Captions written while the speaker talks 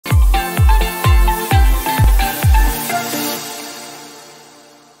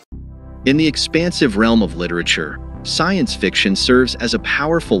In the expansive realm of literature, science fiction serves as a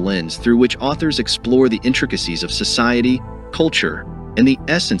powerful lens through which authors explore the intricacies of society, culture, and the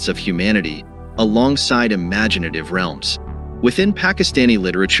essence of humanity, alongside imaginative realms. Within Pakistani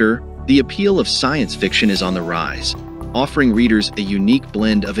literature, the appeal of science fiction is on the rise, offering readers a unique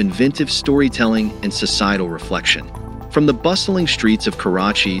blend of inventive storytelling and societal reflection. From the bustling streets of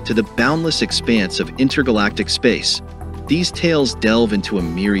Karachi to the boundless expanse of intergalactic space, these tales delve into a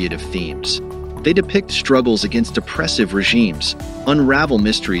myriad of themes. They depict struggles against oppressive regimes, unravel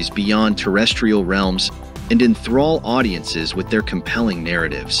mysteries beyond terrestrial realms, and enthrall audiences with their compelling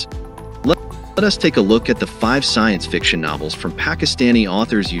narratives. Let us take a look at the 5 science fiction novels from Pakistani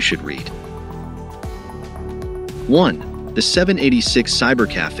authors you should read. 1. The 786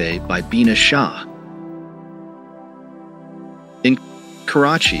 Cybercafe by Bina Shah. In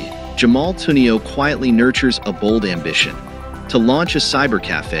Karachi, Jamal Tunio quietly nurtures a bold ambition to launch a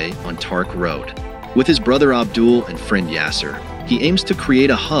cybercafe on Tark Road. With his brother Abdul and friend Yasser, he aims to create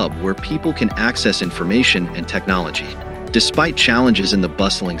a hub where people can access information and technology. Despite challenges in the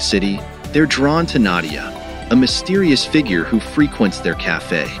bustling city, they're drawn to Nadia, a mysterious figure who frequents their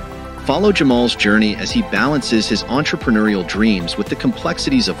cafe. Follow Jamal's journey as he balances his entrepreneurial dreams with the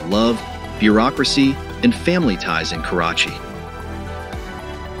complexities of love, bureaucracy, and family ties in Karachi.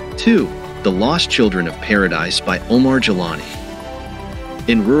 2. The Lost Children of Paradise by Omar Gilani.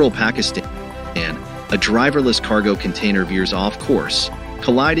 In rural Pakistan, a driverless cargo container veers off course,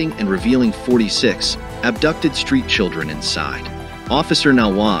 colliding and revealing 46 abducted street children inside. Officer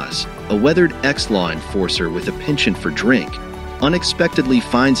Nawaz, a weathered ex-law enforcer with a penchant for drink, unexpectedly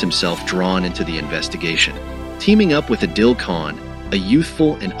finds himself drawn into the investigation. Teaming up with Adil Khan, a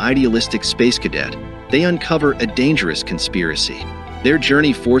youthful and idealistic space cadet, they uncover a dangerous conspiracy. Their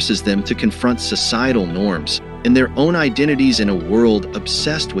journey forces them to confront societal norms and their own identities in a world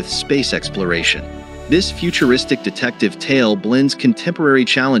obsessed with space exploration. This futuristic detective tale blends contemporary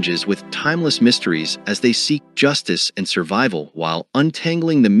challenges with timeless mysteries as they seek justice and survival while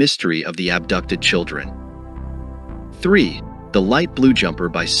untangling the mystery of the abducted children. 3. The Light Blue Jumper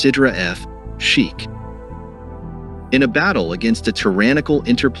by Sidra F. Sheikh. In a battle against a tyrannical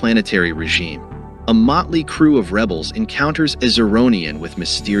interplanetary regime, a motley crew of rebels encounters a Zeronian with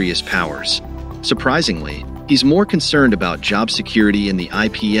mysterious powers. Surprisingly, he's more concerned about job security in the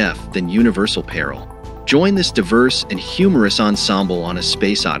IPF than universal peril. Join this diverse and humorous ensemble on a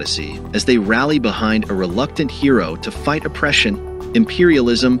space odyssey as they rally behind a reluctant hero to fight oppression,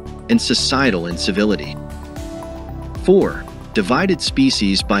 imperialism, and societal incivility. 4. Divided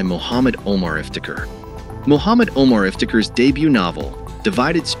Species by Muhammad Omar Iftikhar. Muhammad Omar Iftikhar's debut novel,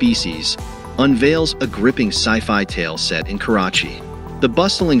 Divided Species, unveils a gripping sci-fi tale set in Karachi. The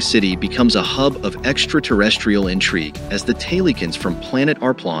bustling city becomes a hub of extraterrestrial intrigue as the Talikans from planet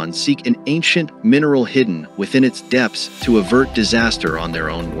Arplon seek an ancient mineral hidden within its depths to avert disaster on their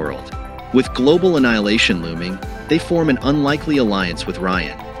own world. With global annihilation looming, they form an unlikely alliance with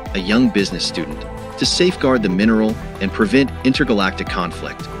Ryan, a young business student, to safeguard the mineral and prevent intergalactic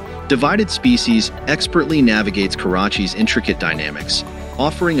conflict. Divided Species expertly navigates Karachi's intricate dynamics,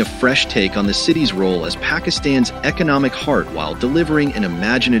 offering a fresh take on the city's role as Pakistan's economic heart while delivering an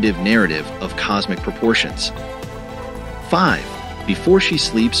imaginative narrative of cosmic proportions. 5. Before She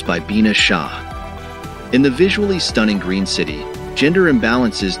Sleeps by Bina Shah. In the visually stunning Green City, gender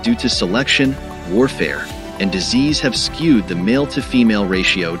imbalances due to selection, warfare, and disease have skewed the male-to-female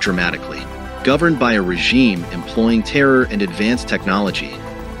ratio dramatically. Governed by a regime employing terror and advanced technology,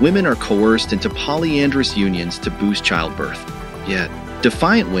 women are coerced into polyandrous unions to boost childbirth. Yet,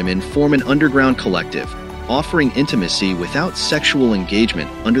 defiant women form an underground collective, offering intimacy without sexual engagement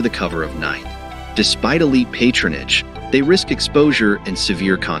under the cover of night. Despite elite patronage, they risk exposure and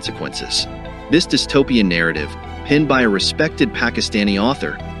severe consequences. This dystopian narrative, penned by a respected Pakistani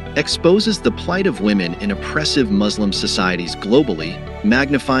author, exposes the plight of women in oppressive Muslim societies globally,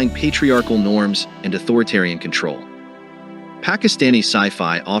 magnifying patriarchal norms and authoritarian control. Pakistani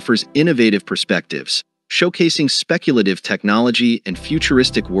sci-fi offers innovative perspectives, showcasing speculative technology and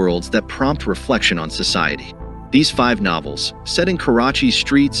futuristic worlds that prompt reflection on society. These 5 novels, set in Karachi's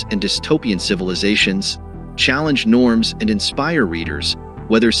streets and dystopian civilizations, challenge norms and inspire readers,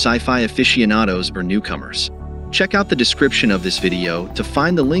 whether sci-fi aficionados or newcomers. Check out the description of this video to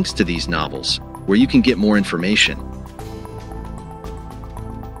find the links to these novels, where you can get more information.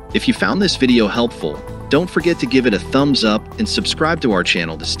 If you found this video helpful, don't forget to give it a thumbs up and subscribe to our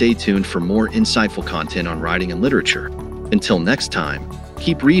channel to stay tuned for more insightful content on writing and literature. Until next time,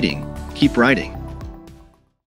 keep reading, keep writing.